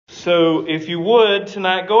So if you would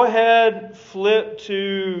tonight, go ahead, flip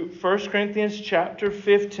to 1 Corinthians chapter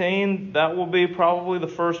 15. That will be probably the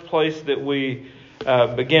first place that we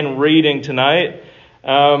begin reading tonight.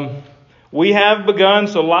 We have begun,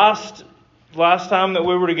 so last time that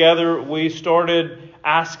we were together, we started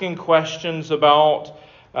asking questions about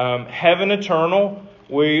heaven eternal.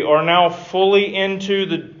 We are now fully into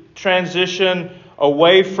the transition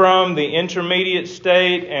away from the intermediate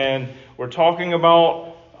state, and we're talking about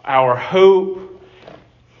our hope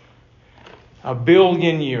a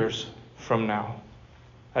billion years from now,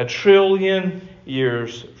 1 trillion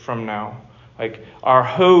years from now. Like our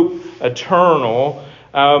hope eternal.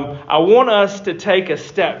 I want us to take a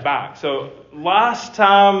step back. So last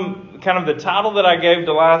time, kind of the title that I gave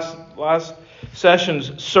to last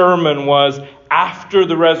session's sermon was After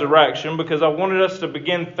the Resurrection, because I wanted us to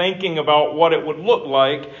begin thinking about what it would look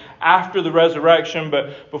like after the resurrection.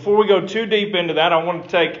 But before we go too deep into that, I want to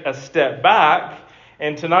take a step back.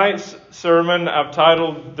 And tonight's sermon I've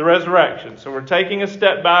titled The Resurrection. So we're taking a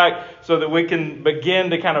step back so that we can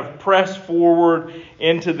begin to kind of press forward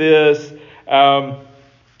into this.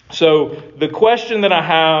 So the question that I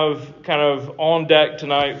have kind of on deck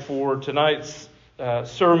tonight for tonight's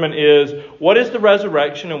sermon is, what is the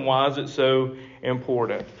resurrection and why is it so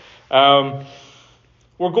important?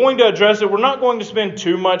 We're going to address it. We're not going to spend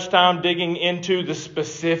too much time digging into the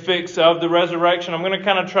specifics of the resurrection. I'm going to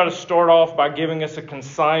kind of try to start off by giving us a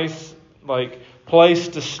concise place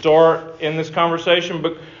to start in this conversation.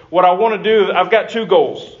 But what I want to do, I've got two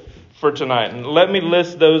goals for tonight, and let me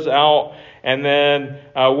list those out. And then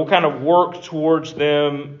we'll kind of work towards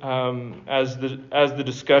them as the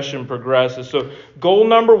discussion progresses. So goal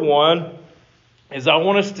number one is I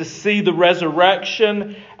want us to see the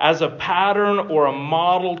resurrection as a pattern or a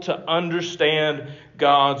model to understand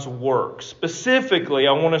God's work. Specifically,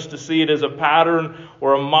 I want us to see it as a pattern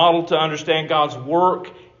or a model to understand God's work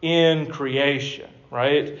in creation,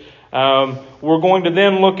 right? We're going to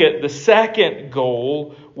then look at the second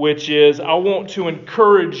goal, which is I want to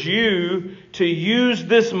encourage you to use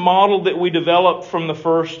this model that we developed from the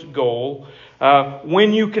first goal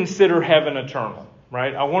when you consider heaven eternal,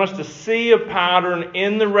 right? I want us to see a pattern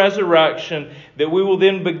in the resurrection that we will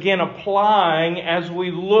then begin applying as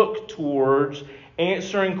we look towards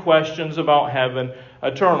answering questions about heaven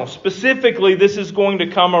eternal. Specifically, this is going to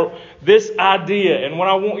come, this idea, and what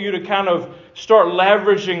I want you to kind of start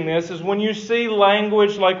leveraging this is when you see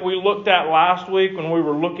language like we looked at last week when we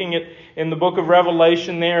were looking at in the book of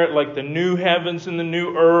Revelation there at like the new heavens and the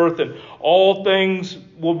new earth and all things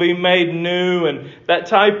will be made new and that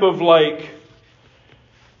type of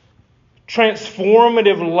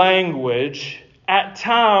transformative language. At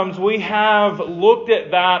times we have looked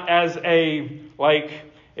at that as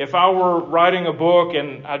if I were writing a book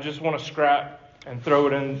and I just want to scrap and throw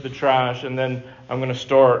it in the trash, and then I'm going to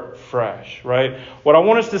start fresh, right? What I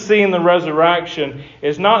want us to see in the resurrection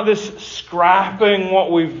is not this scrapping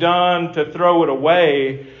what we've done to throw it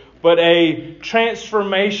away, but a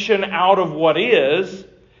transformation out of what is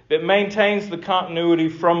that maintains the continuity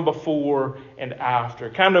from before and after.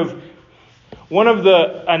 Kind of one of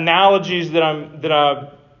the analogies that I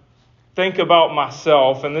think about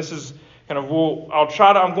myself, and this is kind of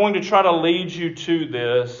I'm going to try to lead you to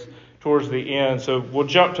this towards the end. So we'll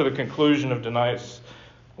jump to the conclusion of tonight's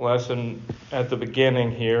lesson at the beginning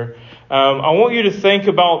here. I want you to think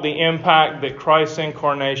about the impact that Christ's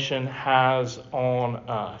incarnation has on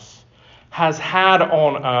us, has had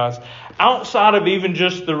on us, outside of even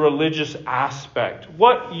just the religious aspect.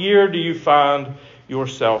 What year do you find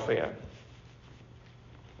yourself in?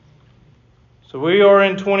 So we are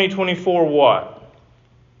in 2024 what?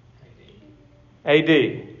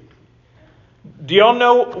 AD. Do y'all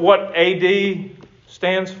know what AD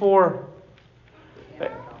stands for?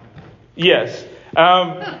 Yes.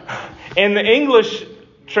 And the English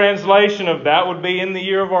translation of that would be in the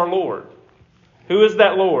year of our Lord. Who is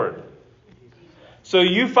that Lord? So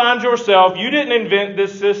you find yourself, you didn't invent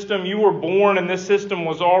this system. You were born and this system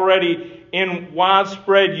was already in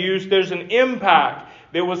widespread use. There's an impact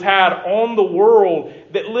that was had on the world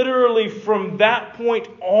that literally from that point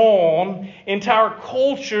on, entire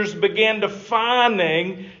cultures began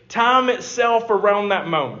defining time itself around that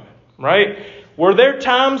moment, right? Were there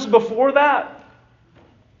times before that?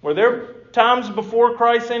 Were there times before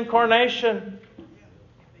Christ's incarnation?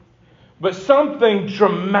 But something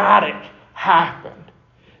dramatic happened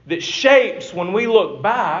that shapes, when we look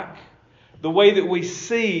back, the way that we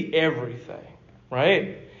see everything,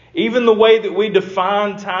 right? Even the way that we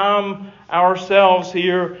define time ourselves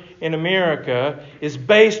here in America is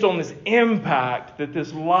based on this impact that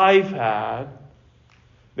this life had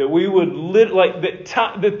that we would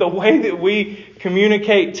that the way that we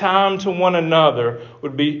communicate time to one another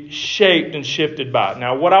would be shaped and shifted by it.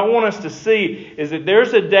 Now, what I want us to see is that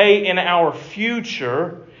there's a day in our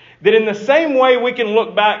future that in the same way we can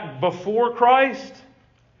look back before Christ,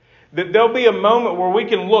 that there'll be a moment where we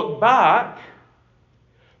can look back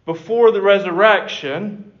before the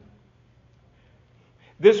resurrection.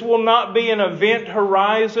 This will not be an event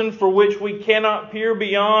horizon for which we cannot peer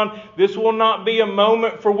beyond. This will not be a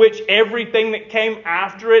moment for which everything that came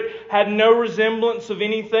after it had no resemblance of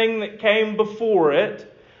anything that came before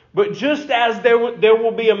it. But just as there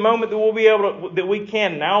will be a moment that we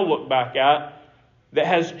can now look back at that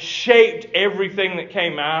has shaped everything that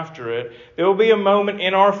came after it, there will be a moment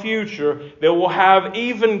in our future that will have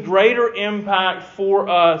even greater impact for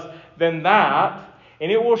us than that,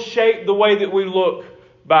 and it will shape the way that we look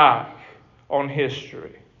back on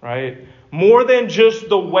history, right? More than just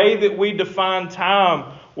the way that we define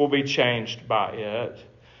time will be changed by it.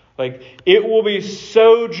 It will be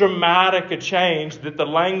so dramatic a change that the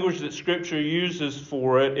language that Scripture uses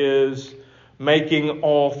for it is making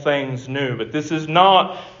all things new. But this is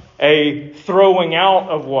not a throwing out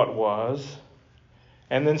of what was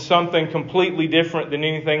and then something completely different than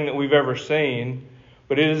anything that we've ever seen,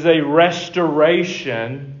 but it is a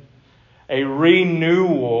restoration, a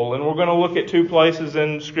renewal. And we're going to look at two places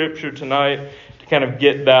in Scripture tonight to kind of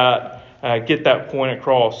get that point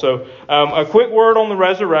across. So a quick word on the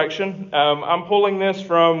resurrection. I'm pulling this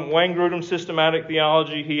from Wayne Grudem's Systematic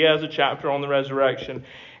Theology. He has a chapter on the resurrection.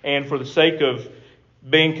 And for the sake of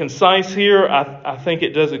being concise here, I think it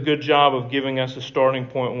does a good job of giving us a starting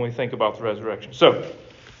point when we think about the resurrection. So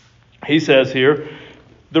he says here,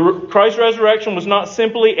 Christ's resurrection was not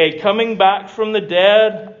simply a coming back from the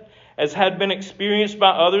dead, as had been experienced by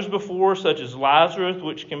others before, such as Lazarus,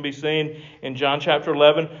 which can be seen in John chapter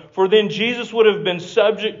 11. For then Jesus would have been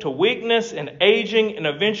subject to weakness and aging and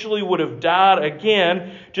eventually would have died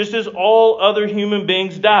again, just as all other human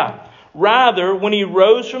beings die. Rather, when he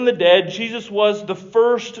rose from the dead, Jesus was the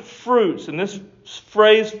first fruits. And this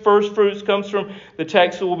phrase, first fruits, comes from the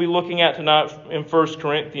text that we'll be looking at tonight in 1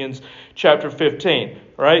 Corinthians chapter 15.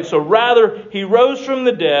 Right? So he rose from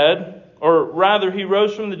the dead,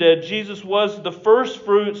 Jesus was the first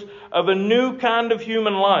fruits of a new kind of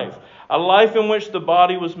human life. A life in which the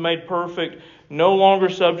body was made perfect, no longer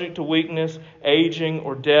subject to weakness, aging,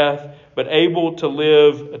 or death, but able to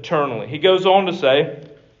live eternally. He goes on to say,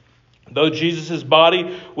 though Jesus'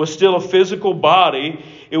 body was still a physical body,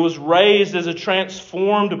 it was raised as a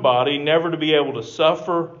transformed body, never to be able to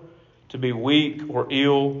suffer, to be weak or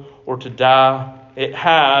ill, or to die. It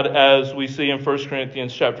had, as we see in 1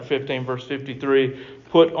 Corinthians chapter 15, verse 53,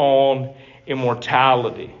 put on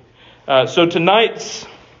immortality. So tonight's,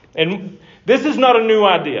 and this is not a new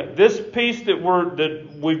idea. This piece that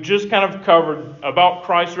we've just kind of covered about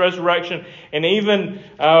Christ's resurrection, and even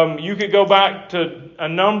you could go back to a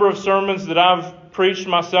number of sermons that I've preached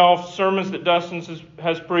myself, sermons that Dustin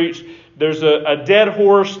has preached. There's a dead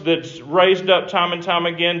horse that's raised up time and time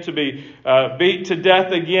again to be beat to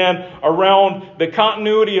death again around the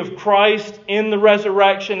continuity of Christ in the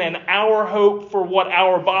resurrection and our hope for what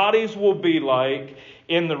our bodies will be like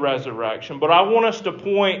in the resurrection. But I want us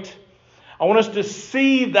to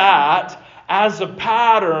see that as a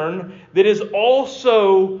pattern that is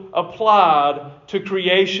also applied to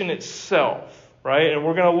creation itself, right? And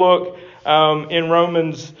we're going to look in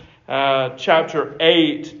Romans chapter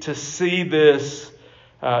 8 to see this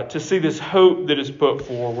hope that is put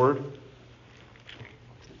forward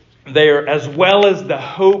there, as well as the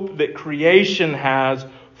hope that creation has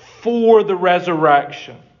for the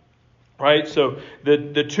resurrection. Right? So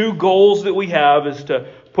the two goals that we have is to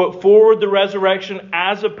put forward the resurrection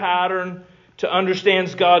as a pattern to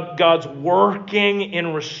understand God's working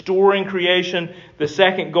in restoring creation. The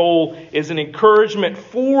second goal is an encouragement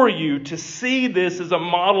for you to see this as a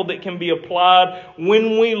model that can be applied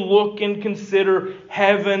when we look and consider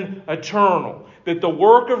heaven eternal. That the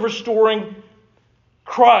work of restoring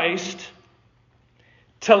Christ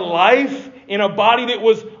to life in a body that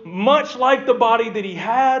was much like the body that he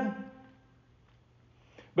had,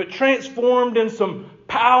 but transformed in some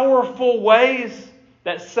powerful ways.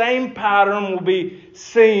 That same pattern will be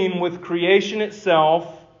seen with creation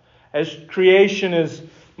itself, as creation is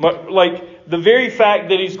like the very fact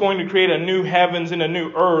that he's going to create a new heavens and a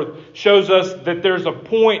new earth shows us that there's a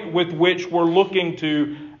point with which we're looking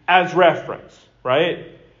to as reference, right?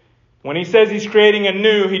 When he says he's creating a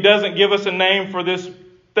new, he doesn't give us a name for this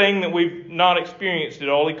thing that we've not experienced at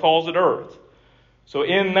all. He calls it earth. So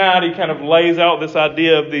in that, he kind of lays out this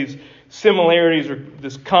idea of these similarities or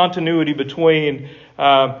this continuity between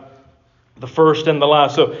the first and the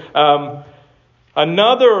last. So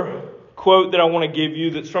another quote that I want to give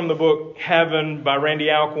you that's from the book Heaven by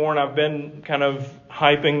Randy Alcorn. I've been kind of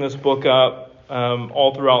hyping this book up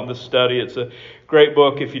all throughout this study. It's a great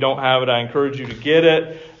book. If you don't have it, I encourage you to get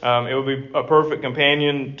it. It will be a perfect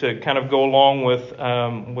companion to kind of go along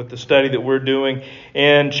with the study that we're doing.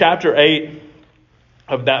 In chapter 8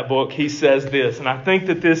 of that book, he says this, and I think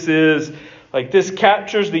that this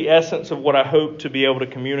captures the essence of what I hope to be able to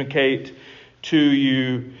communicate to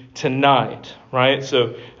you tonight, right?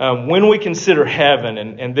 So when we consider heaven,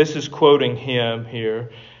 and this is quoting him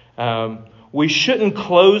here, we shouldn't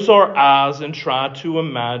close our eyes and try to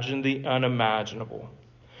imagine the unimaginable.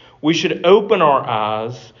 We should open our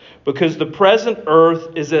eyes because the present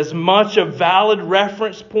earth is as much a valid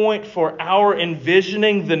reference point for our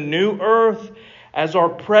envisioning the new earth as our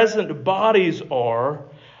present bodies are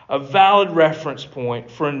a valid reference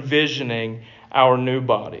point for envisioning our new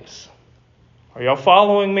bodies. Are y'all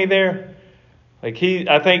following me there? I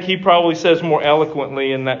think he probably says more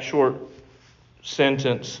eloquently in that short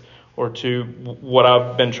sentence or two what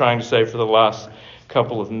I've been trying to say for the last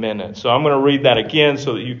couple of minutes. So I'm going to read that again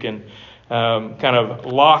so that you can kind of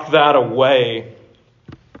lock that away,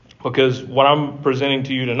 because what I'm presenting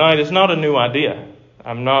to you tonight is not a new idea.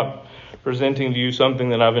 I'm not presenting to you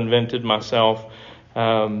something that I've invented myself.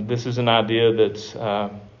 This is an idea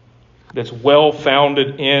that's well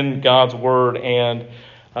founded in God's Word and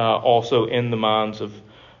also in the minds of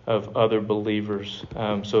other believers.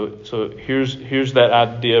 So here's that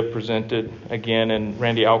idea presented again in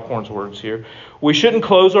Randy Alcorn's words here. We shouldn't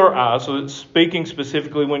close our eyes. So it's speaking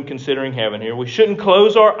specifically when considering heaven here. We shouldn't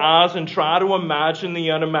close our eyes and try to imagine the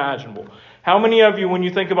unimaginable. How many of you, when you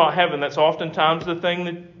think about heaven, that's oftentimes the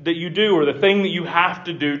thing that you do, or the thing that you have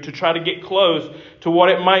to do to try to get close to what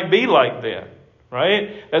it might be like then,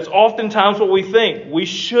 right? That's oftentimes what we think. We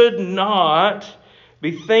should not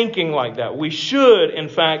be thinking like that. We should, in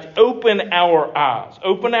fact, open our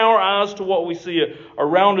eyes to what we see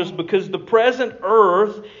around us, because the present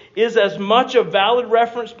earth is as much a valid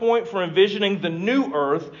reference point for envisioning the new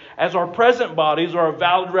earth as our present bodies are a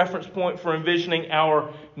valid reference point for envisioning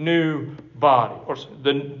our new body, or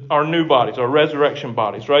our new bodies, our resurrection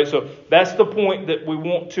bodies, right? So that's the point that we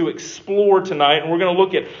want to explore tonight, and we're going to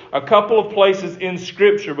look at a couple of places in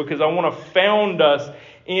Scripture because I want to found us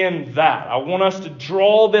in that. I want us to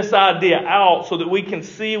draw this idea out so that we can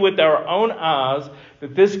see with our own eyes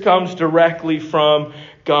that this comes directly from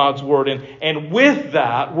God's Word. And with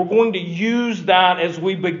that, we're going to use that as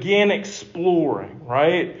we begin exploring,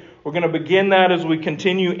 right? We're going to begin that as we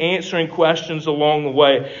continue answering questions along the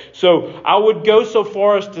way. So I would go so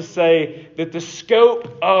far as to say that the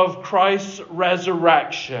scope of Christ's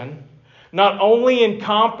resurrection not only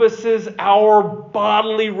encompasses our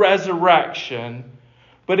bodily resurrection,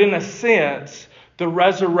 but in a sense, the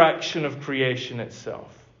resurrection of creation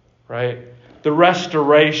itself, right? The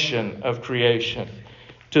restoration of creation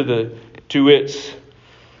to its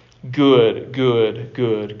good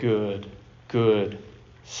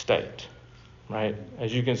state, right?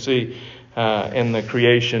 As you can see in the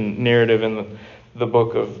creation narrative in the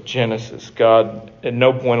book of Genesis, God at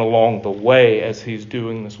no point along the way as He's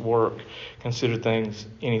doing this work considered things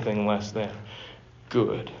anything less than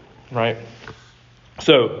good, right?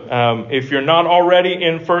 So, if you're not already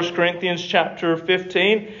in 1 Corinthians chapter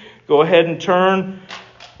 15, go ahead and turn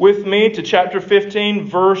with me to chapter 15,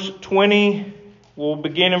 verse 20. We'll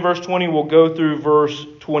begin in verse 20. We'll go through verse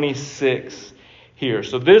 26 here.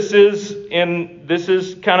 So this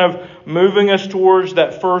is kind of moving us towards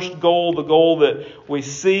that first goal, the goal that we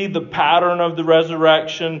see the pattern of the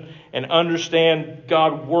resurrection and understand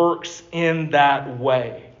God works in that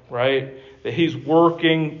way, right? That He's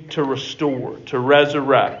working to restore, to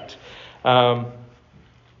resurrect. And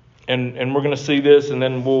we're going to see this, and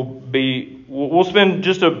then we'll spend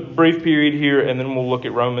just a brief period here, and then we'll look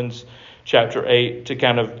at Romans chapter 8 to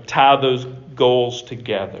kind of tie those goals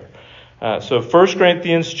together. So 1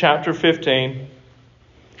 Corinthians chapter 15,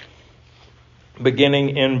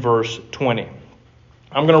 beginning in verse 20.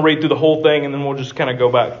 I'm going to read through the whole thing, and then we'll just kind of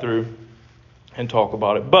go back through and talk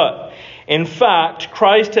about it. But, in fact,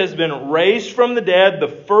 Christ has been raised from the dead, the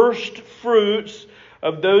first fruits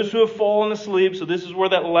of those who have fallen asleep. So this is where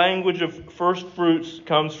that language of first fruits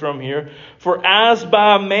comes from here. For as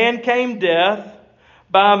by a man came death,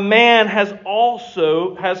 by a man has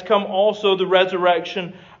come also the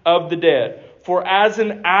resurrection of the dead. For as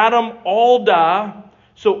in Adam all die,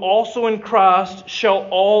 so also in Christ shall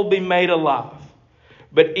all be made alive.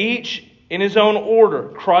 But each in his own order.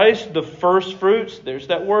 Christ the first fruits, there's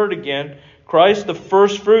that word again. Christ the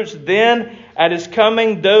first fruits, then at His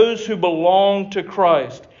coming those who belong to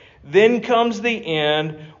Christ. Then comes the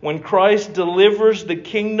end when Christ delivers the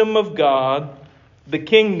kingdom of God, the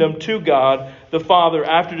kingdom to God the Father,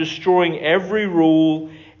 after destroying every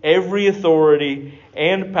rule, every authority,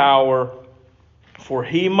 and power. For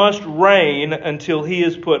he must reign until he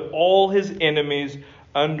has put all his enemies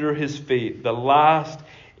under his feet. The last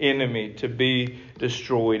enemy to be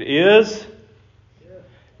destroyed is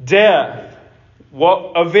death.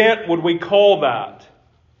 What event would we call that?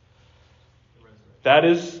 That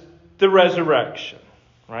is the resurrection,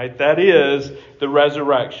 right? That is the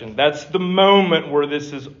resurrection. That's the moment where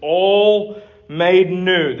this is all made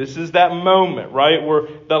new. This is that moment, right, where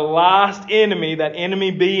the last enemy, that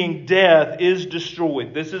enemy being death, is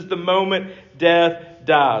destroyed. This is the moment death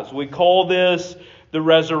dies. We call this the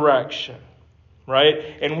resurrection, right?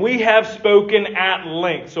 And we have spoken at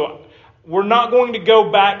length. So we're not going to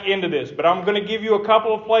go back into this, but I'm going to give you a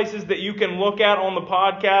couple of places that you can look at on the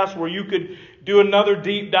podcast where you could do another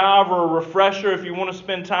deep dive or a refresher if you want to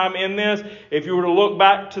spend time in this. If you were to look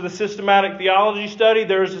back to the systematic theology study,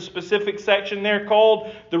 there's a specific section there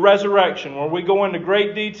called the resurrection, where we go into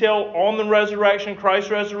great detail on the resurrection,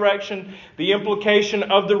 Christ's resurrection, the implication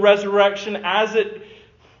of the resurrection as it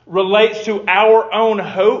relates to our own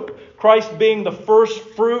hope. Christ being the first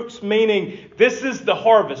fruits, meaning this is the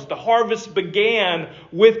harvest. The harvest began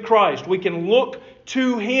with Christ. We can look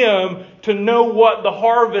to Him to know what the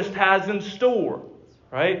harvest has in store.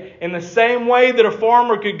 Right? In the same way that a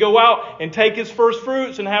farmer could go out and take his first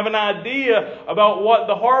fruits and have an idea about what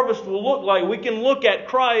the harvest will look like, we can look at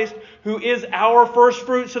Christ, who is our first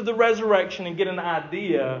fruits of the resurrection, and get an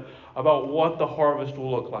idea about what the harvest will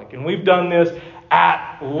look like. And we've done this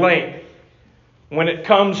at length when it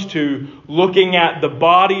comes to looking at the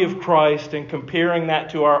body of Christ and comparing that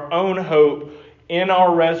to our own hope in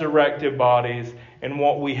our resurrected bodies and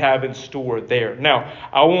what we have in store there. Now,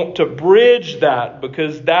 I want to bridge that,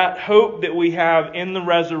 because that hope that we have in the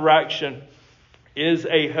resurrection is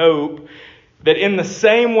a hope that, in the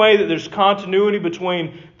same way that there's continuity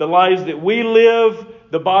between the lives that we live,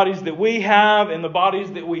 the bodies that we have, and the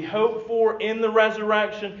bodies that we hope for in the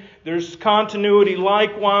resurrection, there's continuity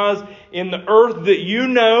likewise in the earth that you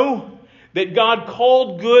know, that God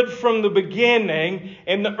called good from the beginning,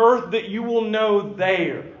 and the earth that you will know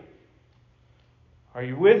there. Are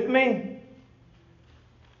you with me?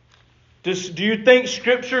 Do you think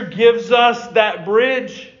Scripture gives us that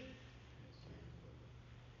bridge?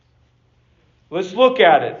 Let's look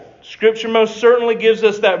at it. Scripture most certainly gives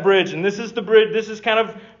us that bridge. And this is the bridge. This is kind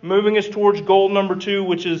of moving us towards goal number 2,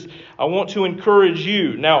 which is I want to encourage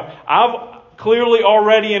you. Now, I've clearly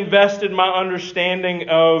already invested my understanding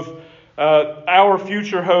of our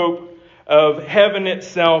future hope of heaven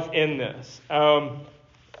itself in this.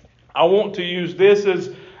 I want to use this as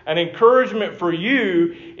an encouragement for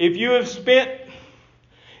you. If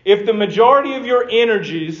the majority of your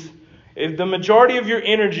energy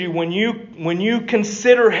when you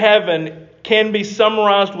consider heaven can be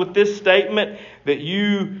summarized with this statement, that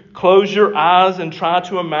you close your eyes and try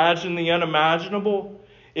to imagine the unimaginable,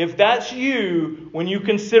 if that's you when you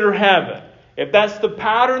consider heaven, if that's the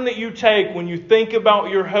pattern that you take when you think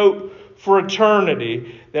about your hope for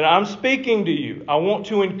eternity, then I'm speaking to you. I want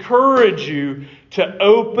to encourage you to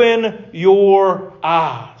open your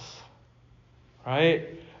eyes. Right?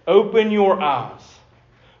 Open your eyes.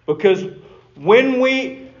 Because when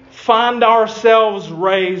we find ourselves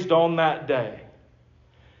raised on that day,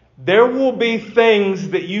 there will be things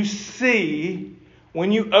that you see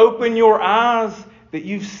when you open your eyes that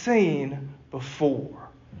you've seen before.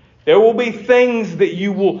 There will be things that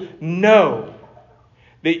you will know.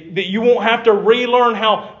 That you won't have to relearn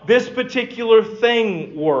how this particular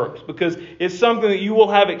thing works, because it's something that you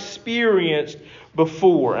will have experienced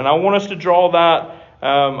before. And I want us to draw that.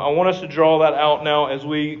 Out now as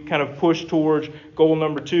we kind of push towards goal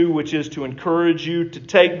number 2, which is to encourage you to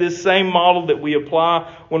take this same model that we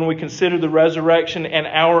apply when we consider the resurrection and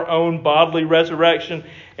our own bodily resurrection,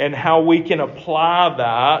 and how we can apply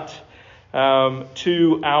that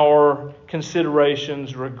to our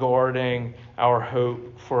considerations regarding our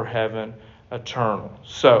hope for heaven eternal.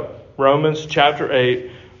 So, Romans chapter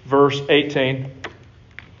 8, verse 18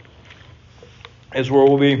 is where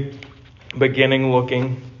we'll be beginning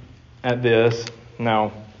looking at this.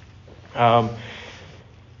 Now,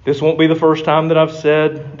 this won't be the first time that I've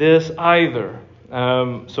said this either.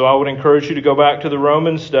 So I would encourage you to go back to the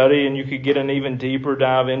Romans study, and you could get an even deeper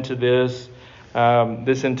dive into this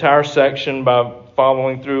entire section by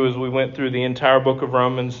following through as we went through the entire book of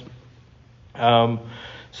Romans.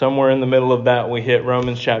 Somewhere in the middle of that, we hit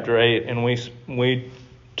Romans chapter 8, and we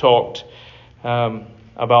talked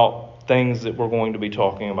about things that we're going to be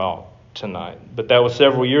talking about tonight. But that was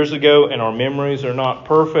several years ago, and our memories are not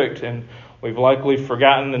perfect, and we've likely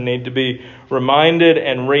forgotten and need to be reminded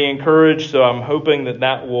and re-encouraged. So I'm hoping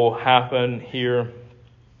that will happen here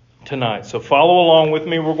tonight. So follow along with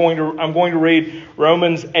me. I'm going to read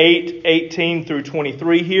Romans 8:18 through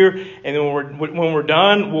 23 here, and then when we're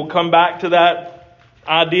done, we'll come back to that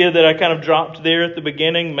idea that I kind of dropped there at the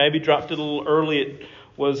beginning. Maybe dropped it a little early. It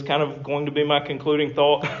was kind of going to be my concluding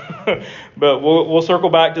thought, but we'll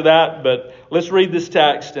circle back to that. But let's read this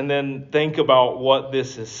text and then think about what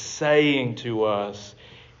this is saying to us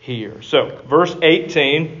here. So, verse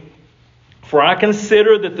 18. For I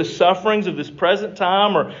consider that the sufferings of this present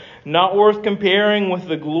time are not worth comparing with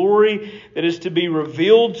the glory that is to be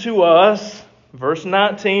revealed to us. Verse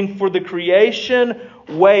 19, for the creation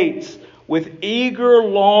waits with eager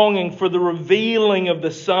longing for the revealing of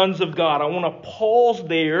the sons of God. I want to pause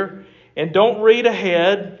there and don't read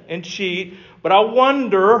ahead and cheat, but I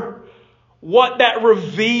wonder what that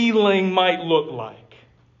revealing might look like.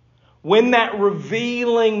 When that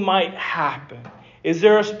revealing might happen. Is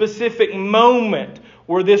there a specific moment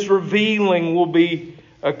where this revealing will be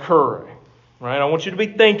occurring? Right? I want you to be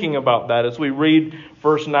thinking about that as we read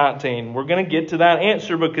verse 19. We're going to get to that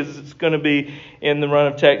answer because it's going to be in the run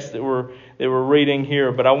of text that we're reading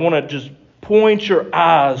here. But I want to just point your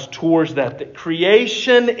eyes towards that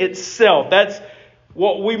creation itself, that's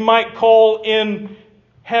what we might call in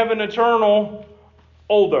heaven eternal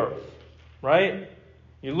old earth. Right?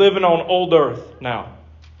 You're living on old earth now.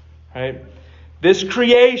 Right? This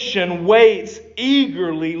creation waits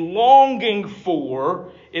eagerly, longing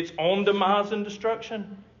for its own demise and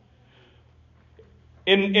destruction.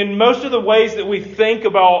 In most of the ways that we think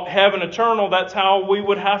about heaven eternal, that's how we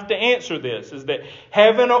would have to answer this, is that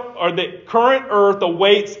heaven or that current earth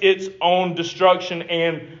awaits its own destruction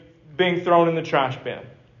and being thrown in the trash bin.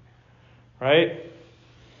 Right?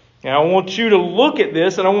 Now I want you to look at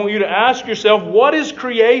this and I want you to ask yourself, what is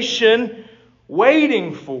creation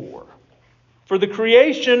waiting for? For the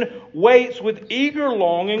creation waits with eager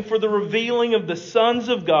longing for the revealing of the sons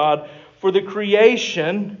of God, for the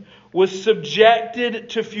creation was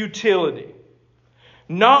subjected to futility.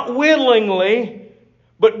 Not willingly,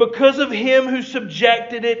 but because of Him who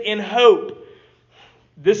subjected it in hope.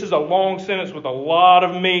 This is a long sentence with a lot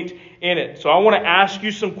of meat in it. So I want to ask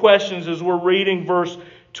you some questions as we're reading verse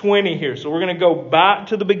 20 here. So we're going to go back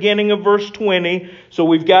to the beginning of verse 20. So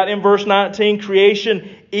we've got in verse 19,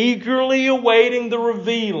 creation eagerly awaiting the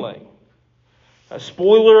revealing.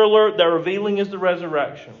 Spoiler alert, that revealing is the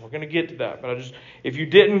resurrection. We're going to get to that. But if you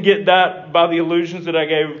didn't get that by the allusions that I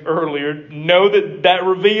gave earlier, know that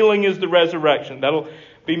revealing is the resurrection. That'll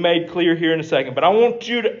be made clear here in a second. But I want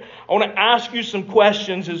to ask you some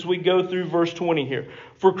questions as we go through verse 20 here.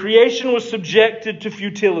 For creation was subjected to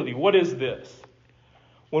futility. What is this?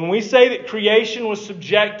 When we say that creation was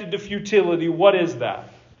subjected to futility, what is that?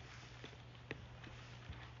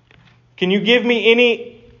 Can you give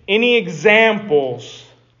me any examples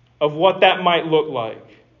of what that might look like?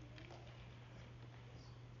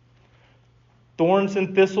 Thorns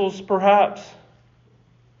and thistles, perhaps?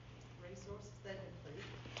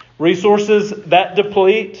 Resources that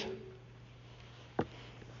deplete.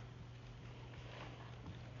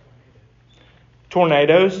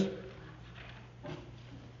 Tornadoes.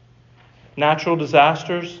 Natural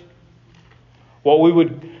disasters.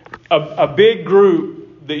 A big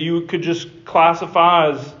group that you could just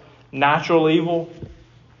classify as natural evil,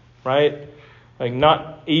 right? Like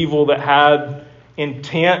not evil that had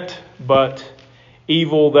intent, but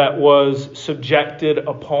evil that was subjected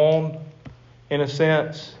upon, in a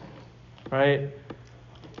sense, right?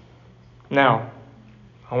 Now,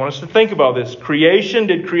 I want us to think about this.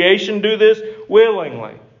 Did creation do this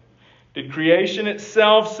willingly? Did creation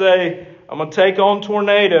itself say, I'm going to take on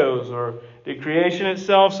tornadoes? Or did creation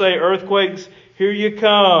itself say, earthquakes, here you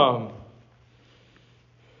come?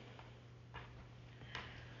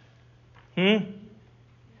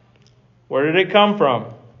 Where did it come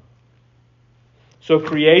from? So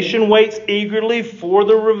creation waits eagerly for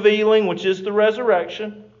the revealing, which is the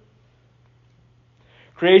resurrection.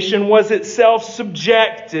 Creation was itself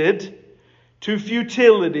subjected to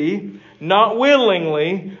futility, not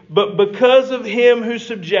willingly, but because of Him who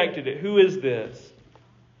subjected it. Who is this?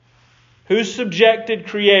 Who subjected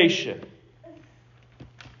creation?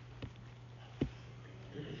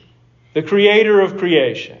 The Creator of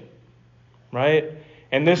creation. Right?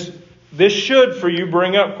 And this should, for you,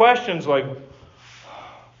 bring up questions like,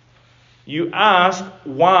 you ask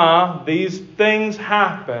why these things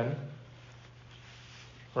happen.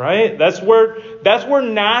 Right? That's where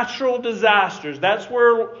natural disasters, that's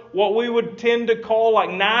where what we would tend to call like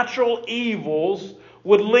natural evils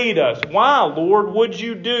would lead us. Why, Lord, would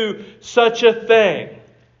you do such a thing?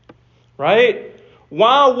 Right?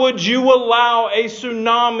 Why would you allow a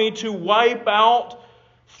tsunami to wipe out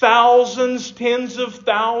thousands, tens of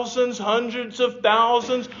thousands, hundreds of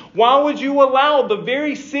thousands? Why would you allow the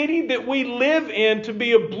very city that we live in to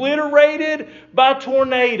be obliterated by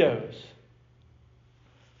tornadoes?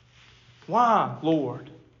 Why, Lord?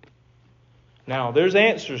 Now, there's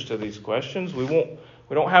answers to these questions. We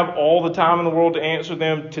don't have all the time in the world to answer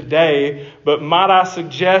them today, but might I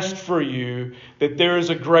suggest for you that there is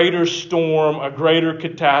a greater storm, a greater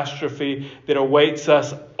catastrophe that awaits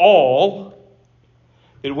us all,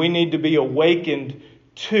 that we need to be awakened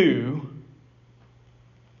to,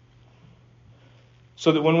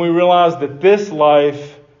 so that when we realize that this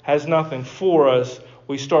life has nothing for us,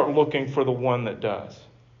 we start looking for the one that does.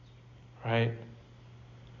 Right?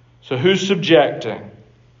 So who's subjecting?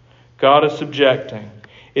 God is subjecting.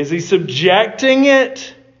 Is He subjecting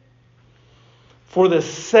it for the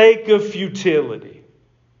sake of futility?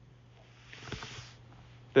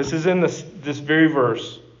 This is in this very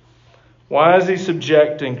verse. Why is He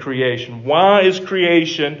subjecting creation? Why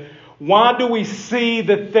do we see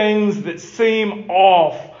the things that seem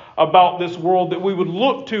off about this world that we would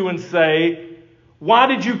look to and say, why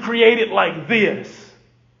did you create it like this?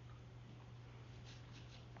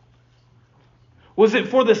 Was it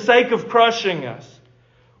for the sake of crushing us?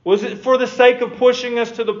 Was it for the sake of pushing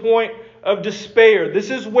us to the point of despair?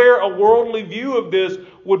 This is where a worldly view of this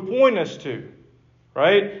would point us to.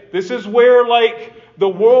 Right? This is where the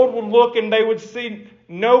world would look and they would see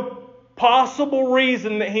no possible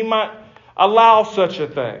reason that He might allow such a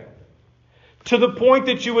thing. To the point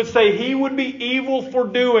that you would say He would be evil for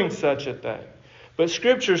doing such a thing. But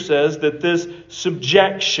Scripture says that this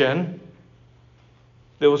subjection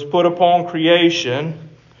that was put upon creation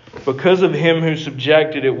because of Him who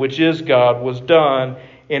subjected it, which is God, was done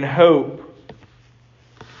in hope.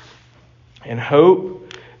 In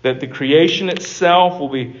hope that the creation itself will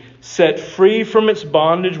be set free from its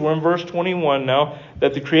bondage. We're in verse 21 now.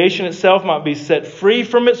 That the creation itself might be set free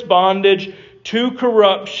from its bondage to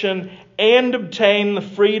corruption and obtain the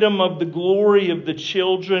freedom of the glory of the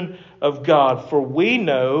children of God. For we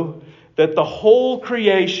know that the whole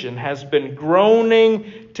creation has been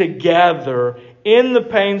groaning together in the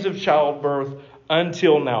pains of childbirth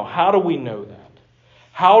until now. How do we know that?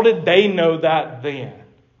 How did they know that then?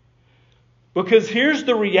 Because here's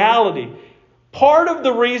the reality. Part of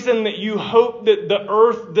the reason that you hope that the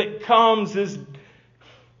earth that comes is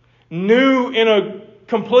new in a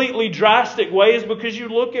completely drastic way is because you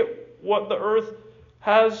look at what the earth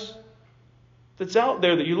has that's out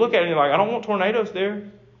there that you look at and you're like, I don't want tornadoes there.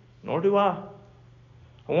 Nor do I.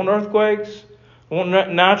 I want earthquakes. I want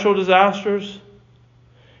natural disasters.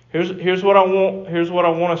 Here's what I want. Here's what I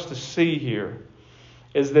want us to see here,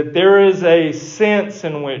 is that there is a sense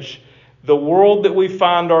in which the world that we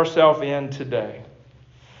find ourselves in today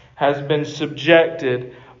has been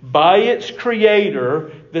subjected by its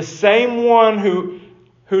Creator, the same one who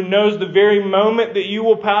knows the very moment that you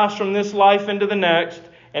will pass from this life into the next,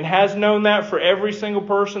 and has known that for every single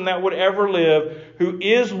person that would ever live, who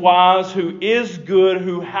is wise, who is good,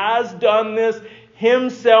 who has done this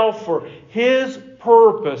Himself for His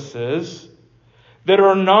purposes that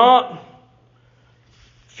are not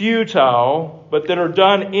futile, but that are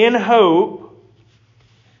done in hope.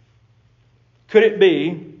 Could it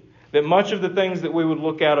be that much of the things that we would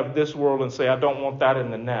look out of this world and say, I don't want that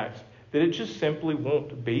in the next, that it just simply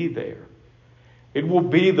won't be there? It will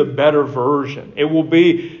be the better version. It will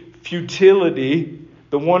be futility,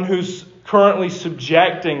 the one who's currently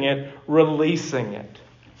subjecting it, releasing it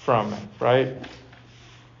from it, right?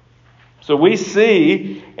 So we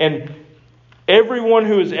see, and everyone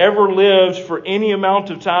who has ever lived for any amount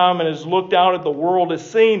of time and has looked out at the world has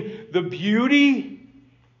seen the beauty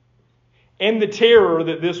and the terror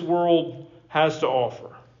that this world has to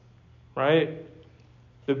offer, right?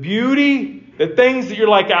 The beauty, the things that you're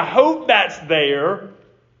like, I hope that's there,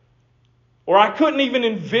 or I couldn't even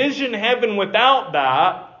envision heaven without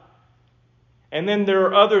that. And then there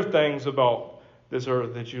are other things about this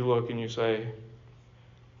earth that you look and you say,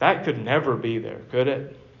 that could never be there, could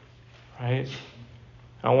it? Right?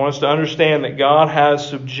 I want us to understand that God has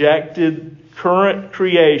subjected current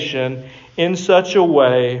creation in such a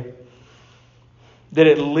way that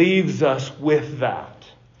it leaves us with that.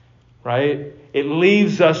 Right? It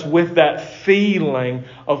leaves us with that feeling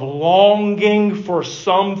of longing for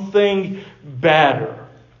something better.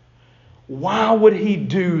 Why would He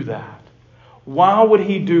do that? Why would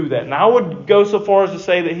He do that? And I would go so far as to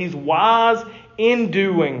say that He's wise in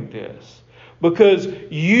doing this, because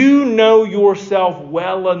you know yourself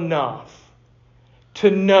well enough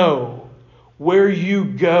to know where you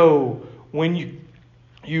go when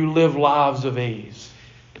you live lives of ease.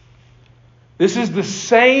 This is the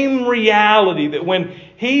same reality that when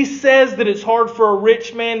he says that it's hard for a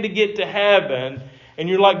rich man to get to heaven, and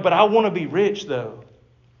you're like, but I want to be rich though.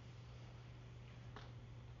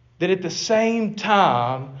 That at the same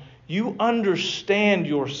time, you understand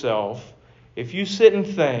yourself, if you sit and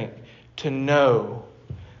think, to know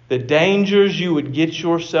the dangers you would get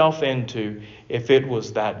yourself into if it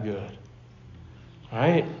was that good.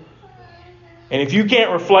 Right? And if you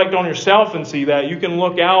can't reflect on yourself and see that, you can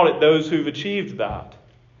look out at those who've achieved that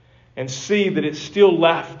and see that it still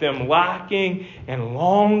left them lacking and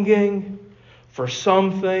longing for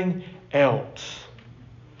something else.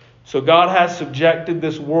 So God has subjected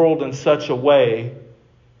this world in such a way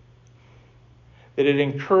that it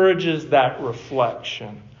encourages that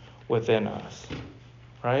reflection within us.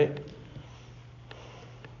 Right?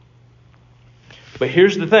 But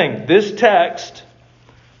here's the thing. This text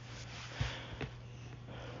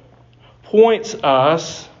points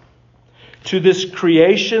us to this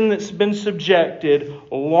creation that's been subjected,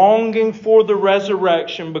 longing for the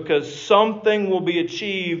resurrection because something will be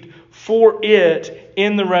achieved for it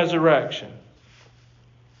in the resurrection.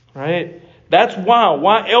 Right? That's why.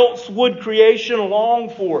 Why else would creation long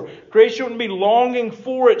for? Creation wouldn't be longing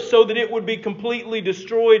for it so that it would be completely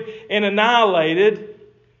destroyed and annihilated.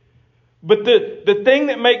 But the thing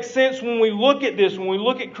that makes sense when we look at this, when we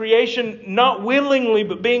look at creation not willingly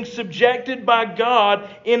but being subjected by God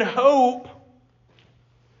in hope,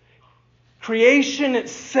 creation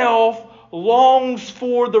itself longs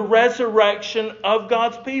for the resurrection of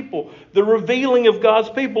God's people, the revealing of God's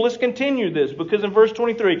people. Let's continue this, because in verse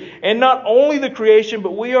 23, and not only the creation,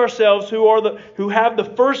 but we ourselves who have the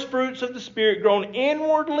first fruits of the Spirit grown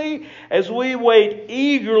inwardly as we wait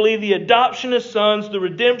eagerly the adoption as sons, the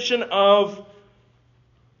redemption of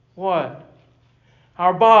what?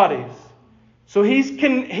 Our bodies. So he's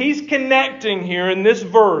connecting here in this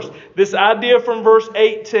verse, this idea from verse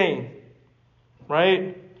 18,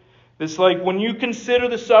 right? It's like when you consider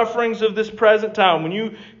the sufferings of this present time, when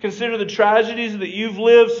you consider the tragedies that you've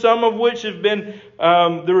lived, some of which have been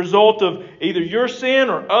the result of either your sin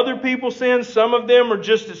or other people's sin. Some of them are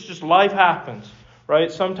it's just life happens,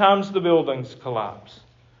 right? Sometimes the buildings collapse,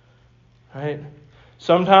 right?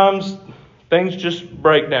 Sometimes things just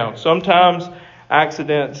break down. Sometimes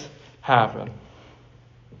accidents happen.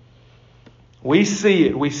 We see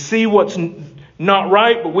it. We see what's not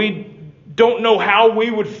right, but we don't know how we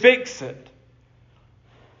would fix it.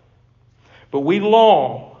 But we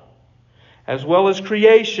long, as well as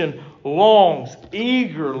creation longs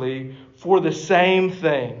eagerly for the same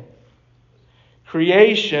thing.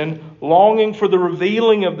 Creation longing for the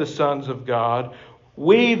revealing of the sons of God.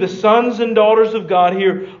 We, the sons and daughters of God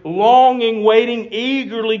here, longing, waiting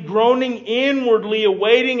eagerly, groaning inwardly,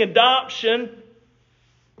 awaiting adoption.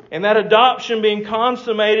 And that adoption being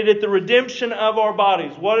consummated at the redemption of our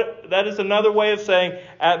bodies. That is another way of saying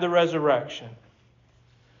at the resurrection.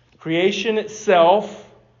 Creation itself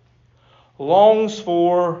longs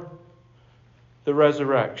for the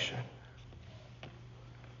resurrection.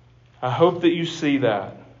 I hope that you see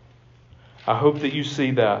that. I hope that you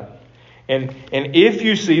see that. And if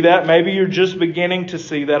you see that, maybe you're just beginning to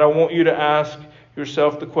see that, I want you to ask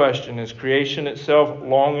yourself the question, is creation itself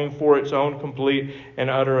longing for its own complete and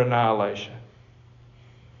utter annihilation?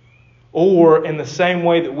 Or in the same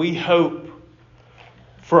way that we hope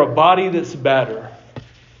for a body that's better,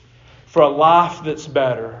 for a life that's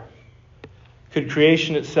better, could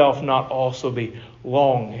creation itself not also be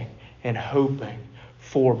longing and hoping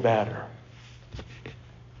for better?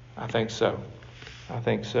 I think so. I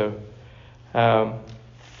think so.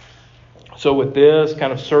 So with this,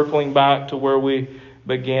 kind of circling back to where we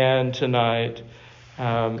began tonight,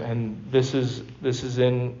 and this is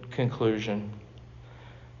in conclusion.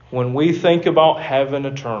 When we think about heaven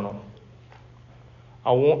eternal,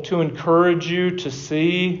 I want to encourage you to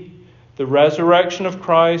see the resurrection of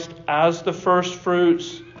Christ as the first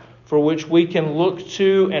fruits for which we can look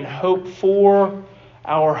to and hope for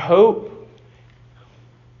our hope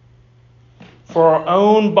for our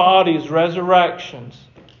own bodies' resurrections.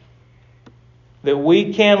 That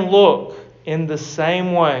we can look in the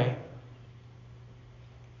same way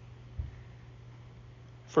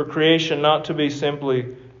for creation not to be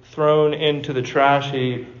simply thrown into the trash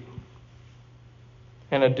heap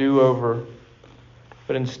and a do-over,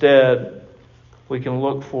 but instead we can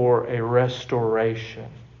look for a restoration,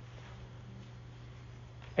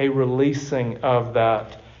 a releasing of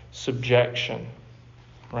that subjection,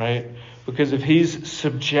 right? Because if He's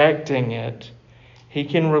subjecting it, He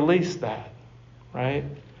can release that. Right?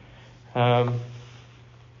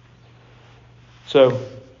 So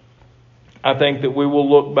I think that we will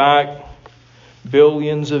look back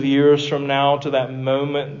billions of years from now to that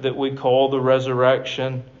moment that we call the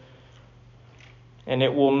resurrection, and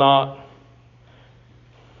it will not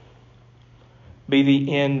be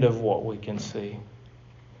the end of what we can see,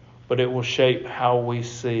 but it will shape how we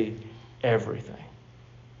see everything.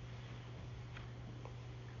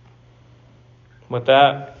 With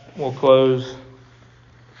that, we'll close